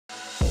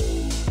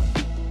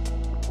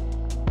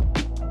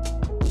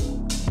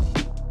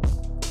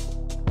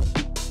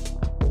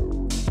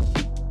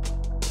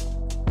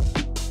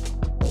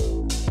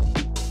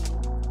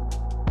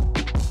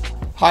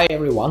Hi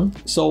everyone,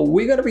 so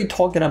we're going to be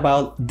talking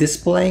about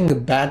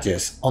displaying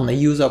badges on the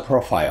user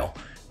profile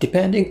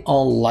depending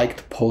on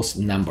liked post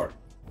number.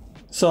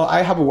 So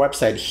I have a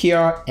website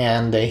here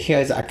and here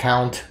is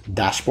account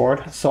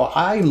dashboard. So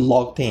I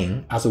logged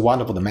in as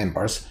one of the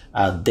members,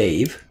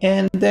 Dave,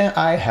 and then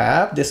I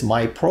have this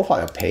my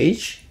profile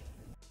page.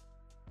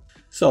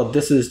 So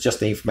this is just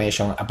the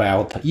information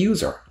about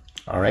user,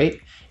 all right?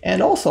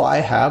 And also I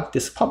have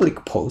this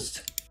public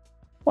post,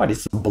 what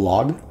is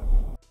blog,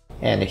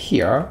 and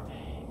here.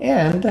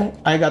 And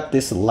I got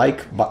this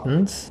like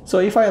buttons. So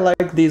if I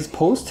like these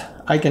posts,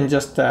 I can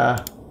just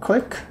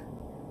click,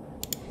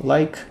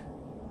 like.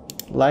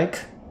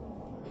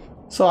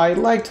 So I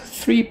liked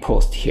 3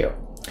 posts here.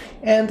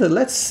 And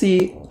let's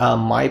see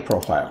my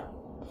profile.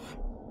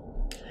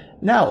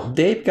 Now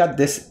they've got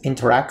this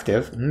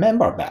interactive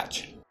member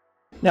badge.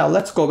 Now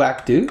let's go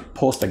back to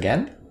post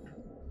again.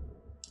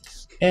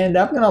 And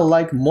I'm gonna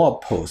like more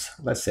posts.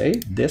 Let's say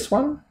this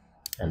one,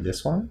 and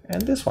this one,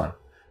 and this one.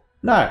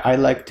 Now I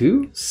like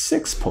to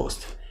 6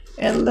 posts,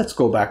 and let's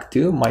go back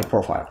to my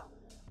profile.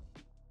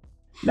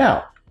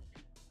 Now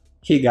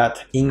he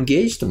got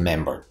engaged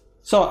member.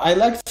 So I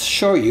like to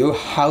show you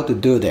how to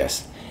do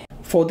this.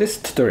 For this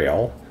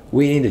tutorial,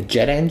 we need a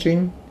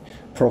JetEngine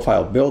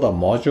profile builder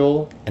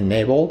module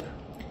enabled,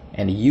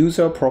 and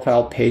user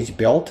profile page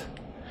built,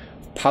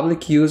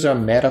 public user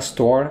meta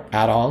store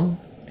add-on,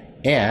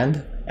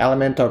 and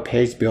Elementor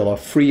page builder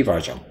free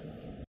version.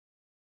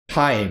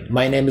 Hi,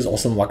 my name is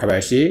Osamu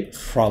Wakabayashi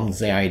from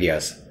Zen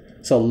Ideas.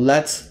 So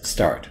let's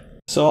start.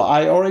 So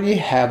I already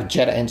have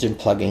JetEngine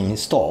plugin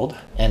installed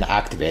and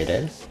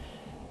activated.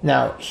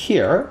 Now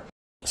here,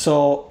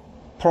 so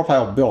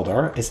profile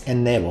builder is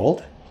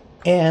enabled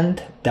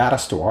and data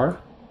store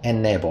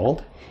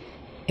enabled,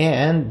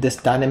 and this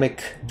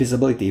dynamic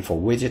visibility for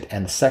widget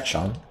and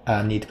section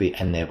need to be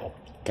enabled.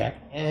 Okay,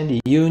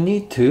 and you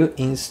need to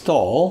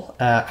install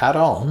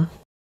add-on.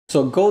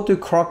 So go to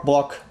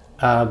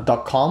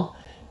crocoblock.com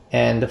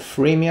and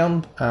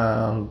freemium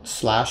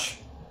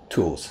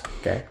 /tools.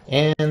 Okay,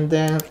 and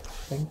then I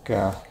think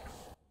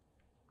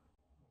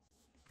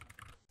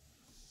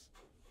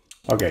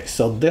okay,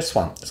 so this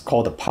one is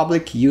called the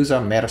public user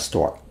meta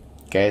store.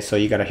 Okay, so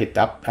you gotta hit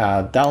up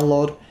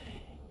download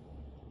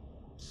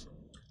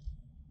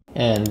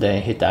and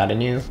then hit add a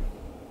new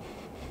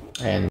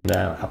and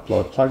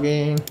upload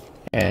plugin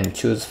and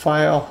choose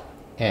file,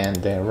 and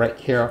then right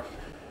here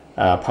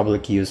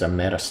public user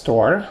meta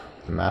store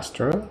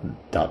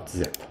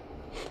master.zip,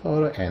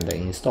 and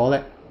then install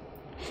it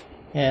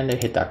and then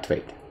hit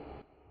activate.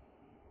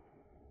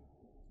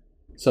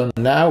 So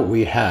now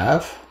we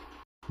have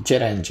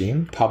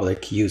JetEngine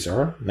public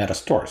user meta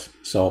stores.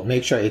 So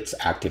make sure it's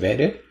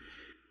activated,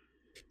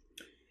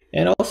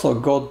 and also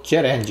go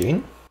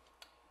JetEngine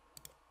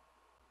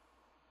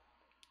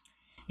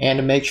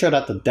and make sure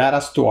that the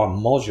data store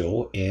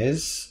module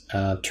is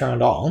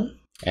turned on,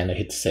 and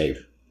hit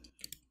save.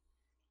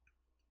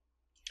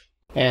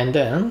 And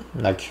then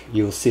like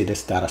you'll see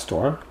this data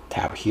store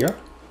tab here.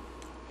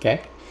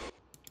 Okay,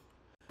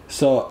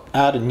 so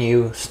add a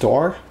new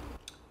store,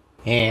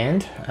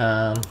 and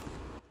I'm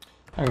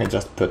gonna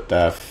just put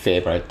the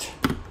favorite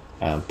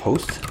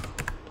post.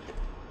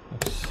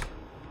 Oops.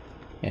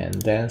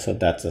 And then so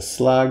that's a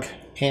slug,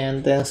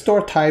 and then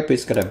store type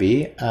is gonna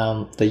be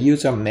the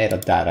user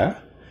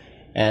metadata,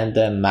 and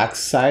then max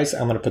size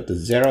I'm gonna put the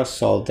 0,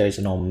 so there's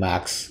no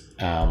max,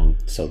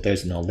 so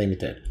there's no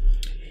limited.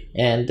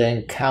 And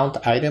then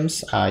count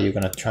items, you're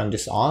gonna turn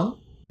this on.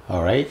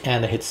 All right,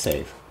 and hit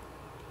save.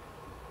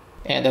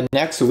 And then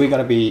next we're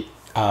gonna be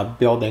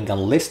building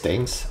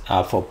listings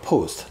for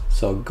post.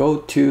 So go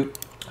to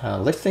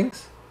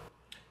listings,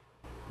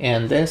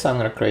 and then so I'm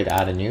gonna create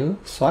add a new.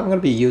 So I'm gonna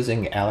be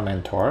using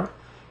Elementor.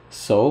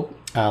 So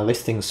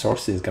listing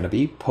source is gonna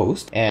be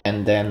post,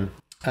 and then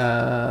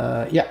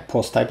yeah,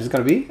 post type is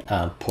gonna be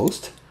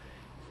post,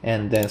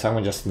 and then so I'm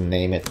gonna just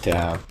name it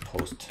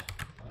post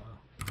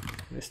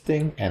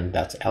listing, and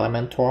that's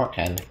Elementor,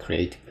 and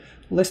create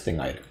listing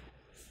item.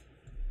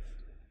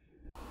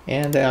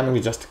 And then I'm going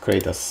to just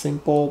create a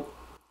simple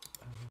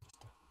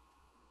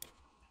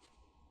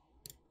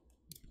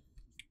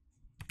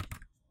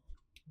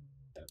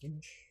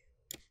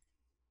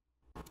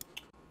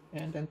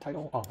and then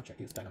title. Oh, actually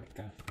use dynamic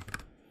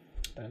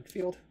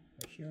field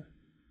right here,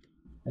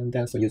 and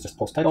then so use just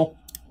post title,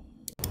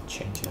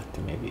 change that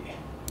to maybe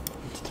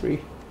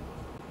 3.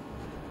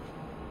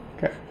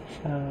 Okay,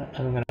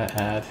 I'm gonna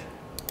add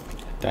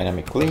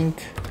dynamic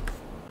link.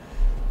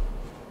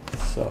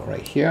 So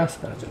right here, so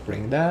I'm gonna just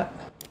bring that,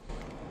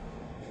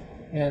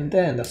 and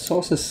then the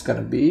source is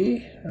gonna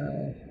be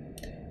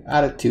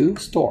added to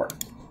store.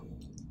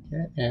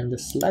 Okay, and the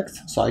select.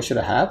 So I should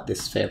have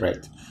this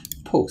favorite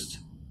post,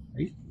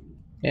 right?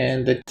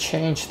 And then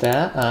change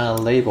that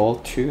label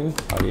to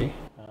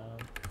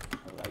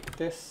like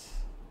this.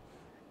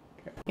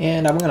 Okay.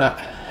 And I'm gonna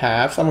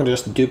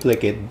just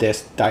duplicate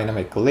this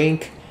dynamic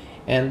link.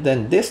 And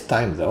then this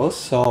time though,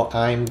 so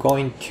I'm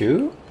going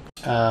to,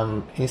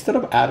 instead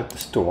of add to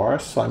store,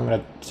 so I'm going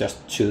to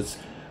just choose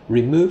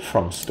remove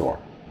from store.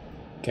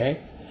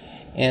 Okay.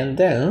 And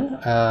then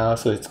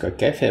so it's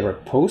okay,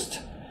 favorite post,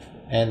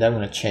 and I'm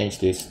going to change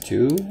this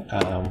to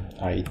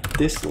I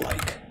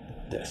dislike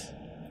this.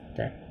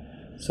 Okay,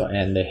 so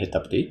and then hit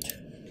update.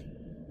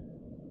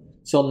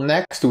 So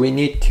next we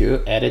need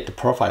to edit the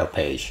profile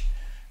page.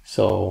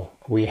 So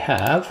we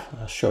have,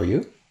 I'll show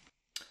you.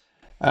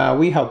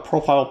 We have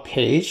profile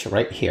page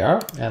right here,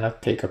 and I'll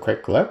take a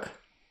quick look.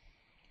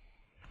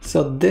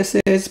 So this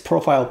is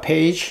profile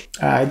page,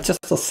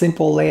 just a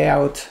simple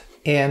layout,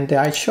 and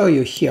I show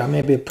you here.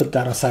 Maybe put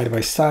that on side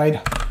by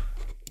side.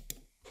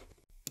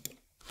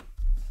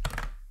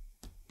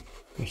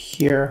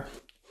 Here.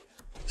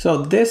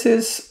 So this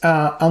is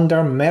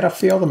under meta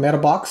field, meta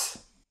box,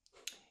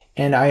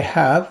 and I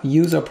have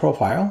user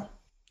profile,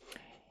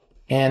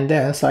 and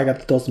then so I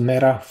got those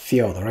meta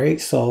field,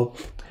 right? So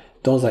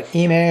those are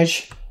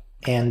image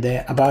and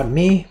then about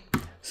me.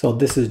 So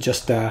this is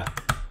just a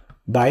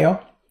bio,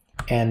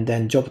 and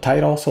then job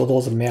title. So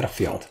those are meta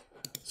field.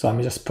 So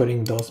I'm just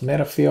putting those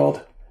meta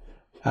field.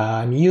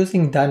 I'm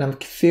using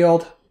dynamic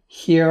field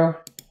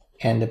here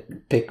and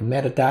pick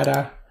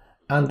metadata.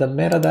 Under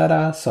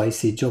metadata, so I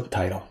see job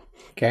title.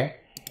 Okay,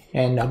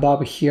 and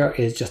above here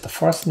is just the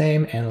first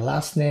name and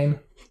last name.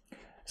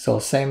 So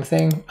same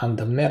thing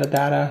under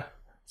metadata.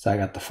 So I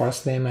got the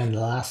first name and the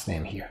last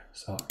name here.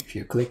 So if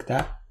you click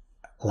that,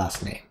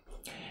 last name.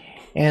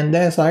 And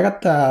then so I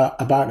got the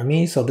about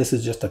me. So this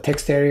is just a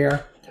text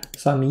area.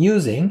 So I'm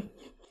using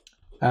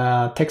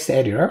text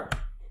editor.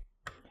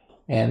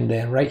 And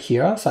then right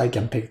here, so I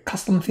can pick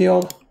custom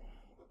field.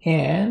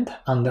 And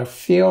under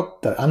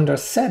field, under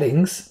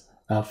settings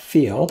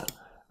field,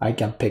 I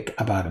can pick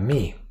about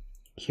me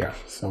here.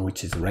 So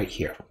which is right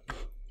here.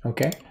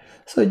 Okay.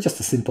 So it's just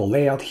a simple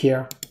layout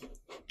here.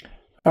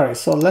 All right,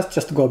 so let's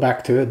just go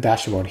back to the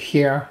dashboard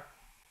here.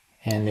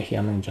 And here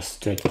I'm going to just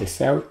stretch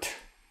this out.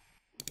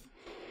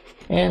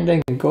 And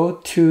then go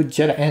to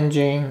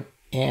JetEngine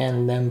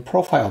and then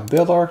profile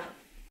builder.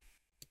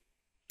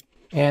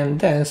 And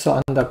then so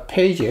under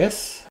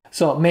pages,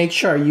 so make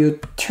sure you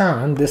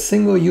turn the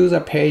single user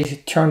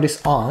page, turn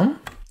this on.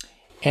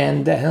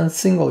 And then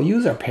single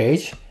user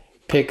page,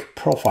 pick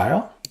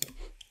profile,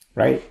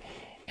 right?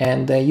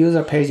 And the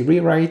user page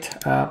rewrite,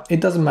 it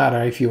doesn't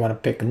matter if you want to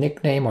pick a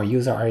nickname or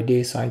user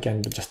ID, so I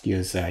can just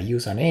use a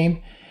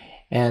username.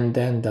 And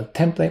then the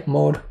template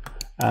mode,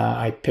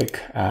 I pick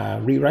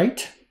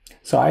rewrite.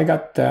 So I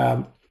got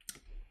the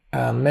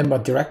member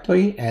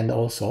directory and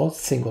also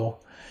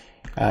single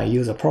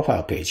user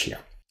profile page here.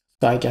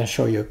 So I can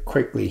show you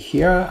quickly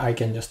here. I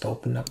can just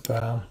open up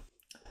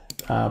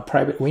a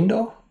private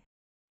window.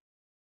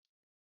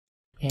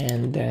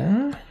 And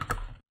then,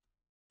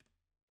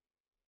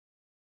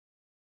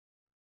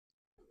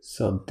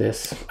 so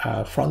this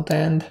front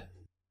end,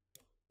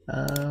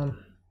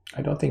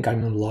 I don't think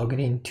I'm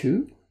logging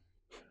into,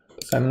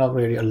 so I'm not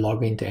really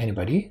logging into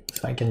anybody,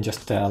 so I can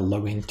just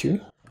log into.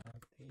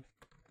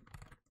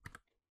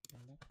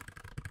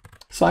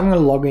 So I'm going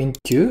to log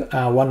into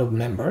one of the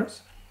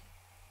members,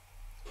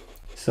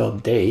 so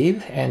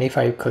Dave, and if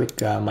I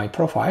click my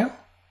profile,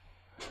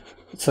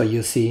 so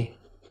you see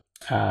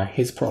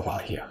his profile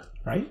here.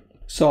 Right?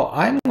 So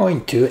I'm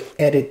going to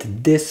edit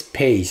this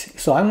page.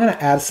 So I'm going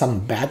to add some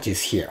badges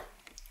here.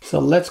 So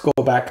let's go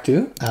back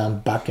to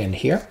backend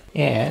here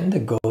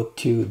and go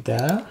to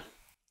the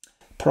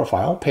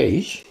profile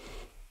page,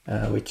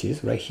 which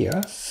is right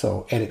here.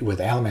 So edit with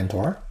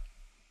Elementor.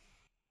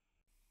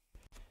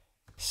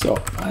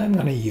 So I'm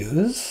going to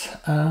use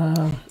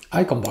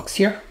icon box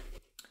here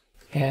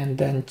and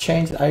then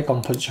change the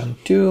icon position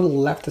to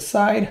left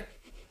side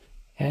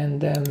and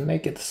then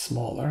make it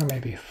smaller,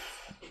 maybe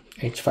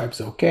H5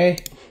 is okay.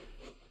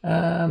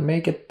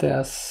 Make it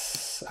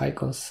this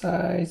icon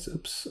size.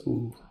 Oops.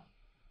 Ooh.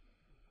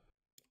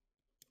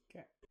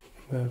 Okay.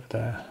 Move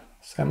the.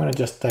 So I'm gonna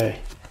just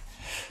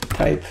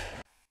type.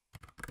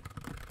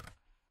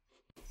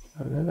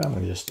 I'm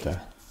gonna just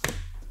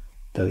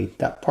delete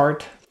that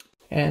part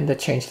and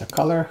change the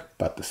color,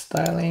 but the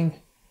styling.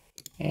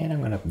 And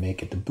I'm gonna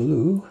make it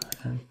blue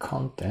and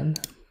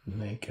content.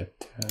 Make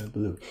it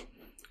blue.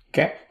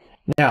 Okay.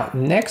 Now,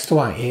 next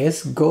one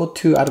is go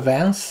to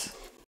advanced,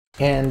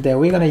 and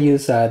we're going to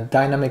use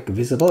dynamic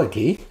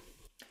visibility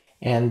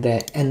and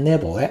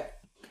enable it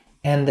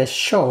and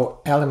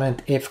show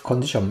element if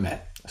condition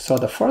met. So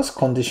the first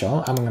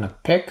condition I'm going to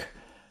pick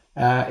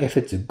if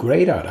it's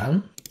greater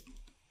than,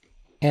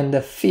 and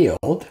the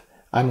field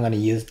I'm going to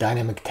use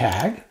dynamic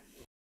tag,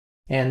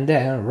 and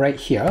then right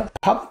here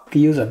public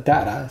user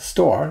data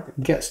store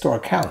get store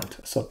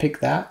count. So pick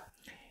that,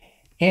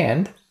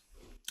 and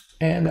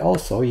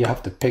also you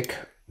have to pick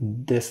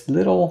this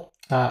little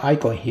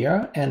icon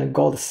here and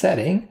go to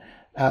setting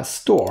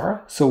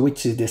store, so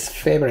which is this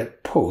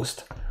favorite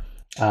post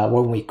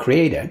when we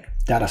created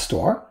data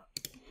store,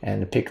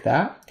 and pick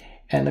that,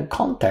 and the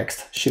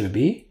context should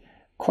be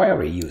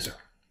query user.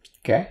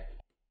 Okay,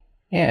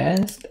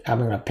 and I'm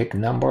gonna pick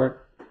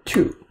number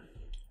 2.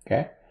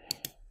 Okay,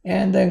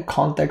 and then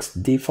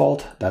context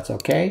default, that's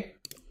okay,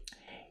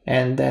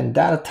 and then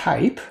data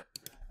type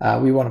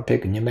we want to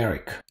pick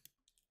numeric.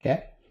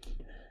 Okay,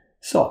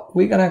 So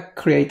we're gonna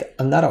create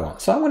another one.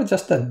 So I'm gonna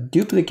just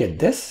duplicate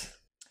this,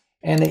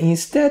 and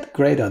instead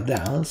greater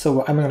than.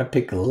 So I'm gonna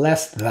pick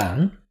less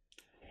than,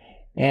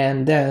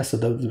 and then so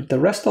the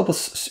rest of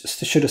us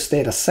should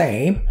stay the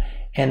same,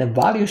 and the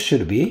value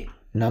should be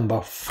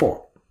number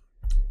 4.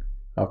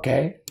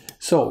 Okay,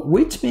 so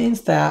which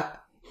means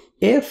that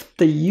if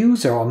the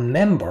user or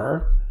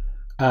member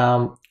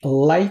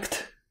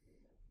liked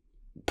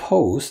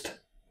post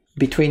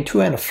between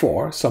 2 and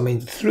 4, so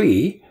means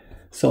 3,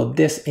 so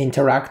this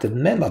interactive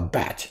member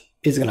badge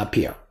is gonna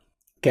appear.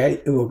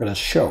 Okay, it will gonna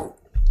show.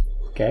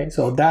 Okay,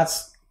 so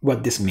that's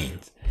what this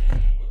means.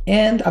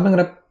 And I'm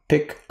gonna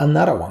pick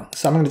another one.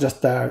 So I'm gonna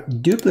just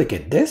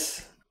duplicate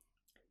this,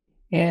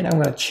 and I'm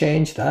gonna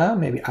change the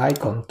maybe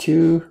icon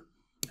to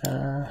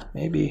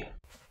maybe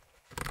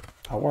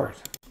a word.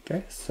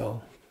 Okay,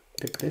 so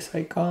pick this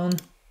icon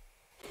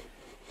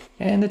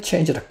and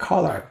change the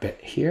color a bit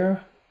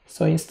here.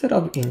 So instead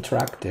of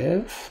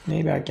interactive,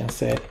 maybe I can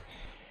say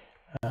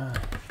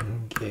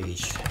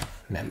engaged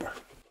member.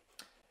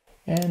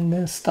 And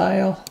then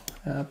style,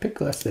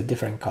 pick let's say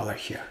different color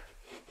here.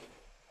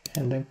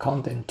 And then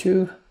content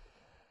to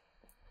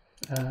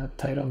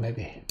title,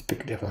 maybe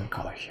pick different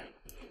color here.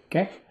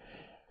 Okay.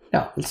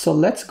 Now, so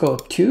let's go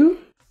to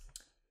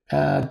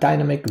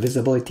dynamic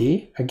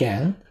visibility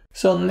again.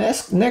 So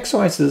next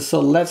one is, so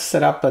let's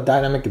set up a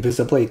dynamic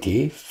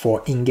visibility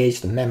for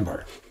engaged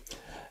member.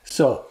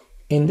 So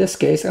in this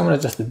case, I'm gonna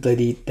just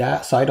delete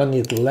that. So I don't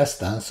need less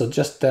than, so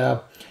just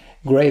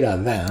greater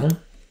than.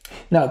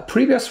 Now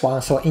previous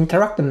one, so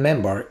interactive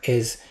member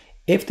is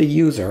if the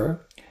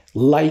user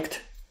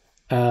liked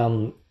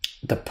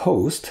the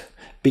post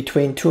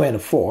between 2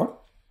 and 4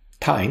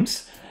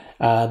 times,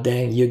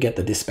 then you get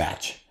the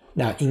dispatch.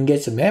 Now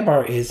engaged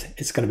member is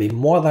it's gonna be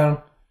more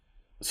than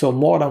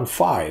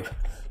 5.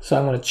 So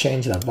I'm going to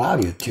change the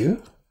value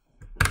to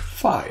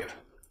 5.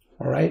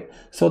 All right.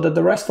 So that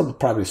the rest of the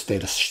probably stay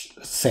the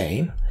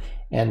same,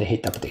 and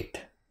hit update.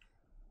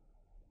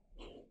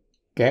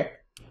 Okay.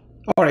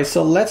 All right.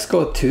 So let's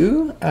go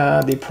to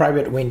the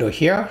private window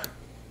here.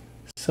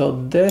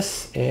 So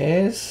this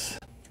is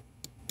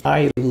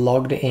I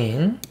logged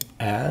in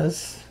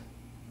as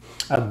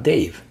a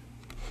Dave.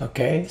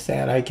 Okay. So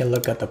I can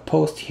look at the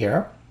post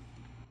here.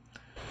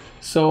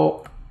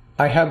 So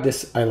I have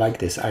this, I like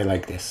this, I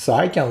like this. So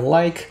I can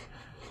like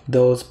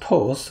those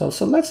posts.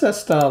 So let's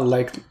just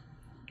like,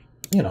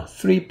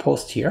 3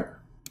 posts here.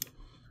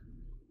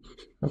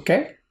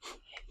 Okay.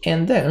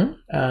 And then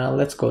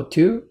let's go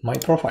to my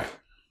profile.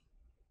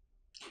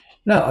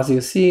 Now, as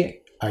you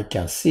see, I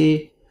can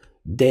see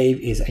Dave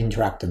is an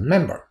interactive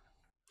member.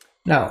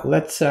 Now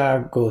let's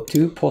go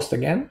to post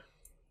again.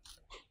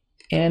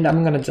 And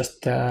I'm going to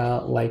just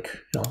add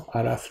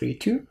a 3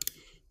 too.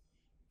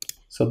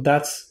 So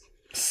that's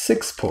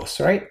 6 posts,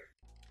 right?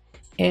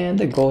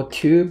 And go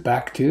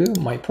back to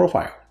my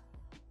profile.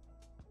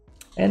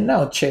 And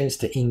now change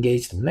the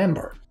engaged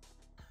member.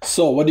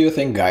 So what do you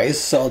think, guys?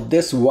 So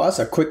this was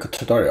a quick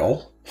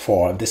tutorial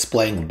for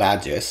displaying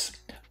badges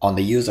on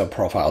the user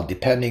profile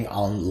depending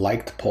on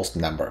liked post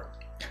number.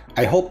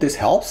 I hope this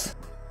helps,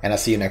 and I'll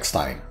see you next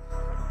time.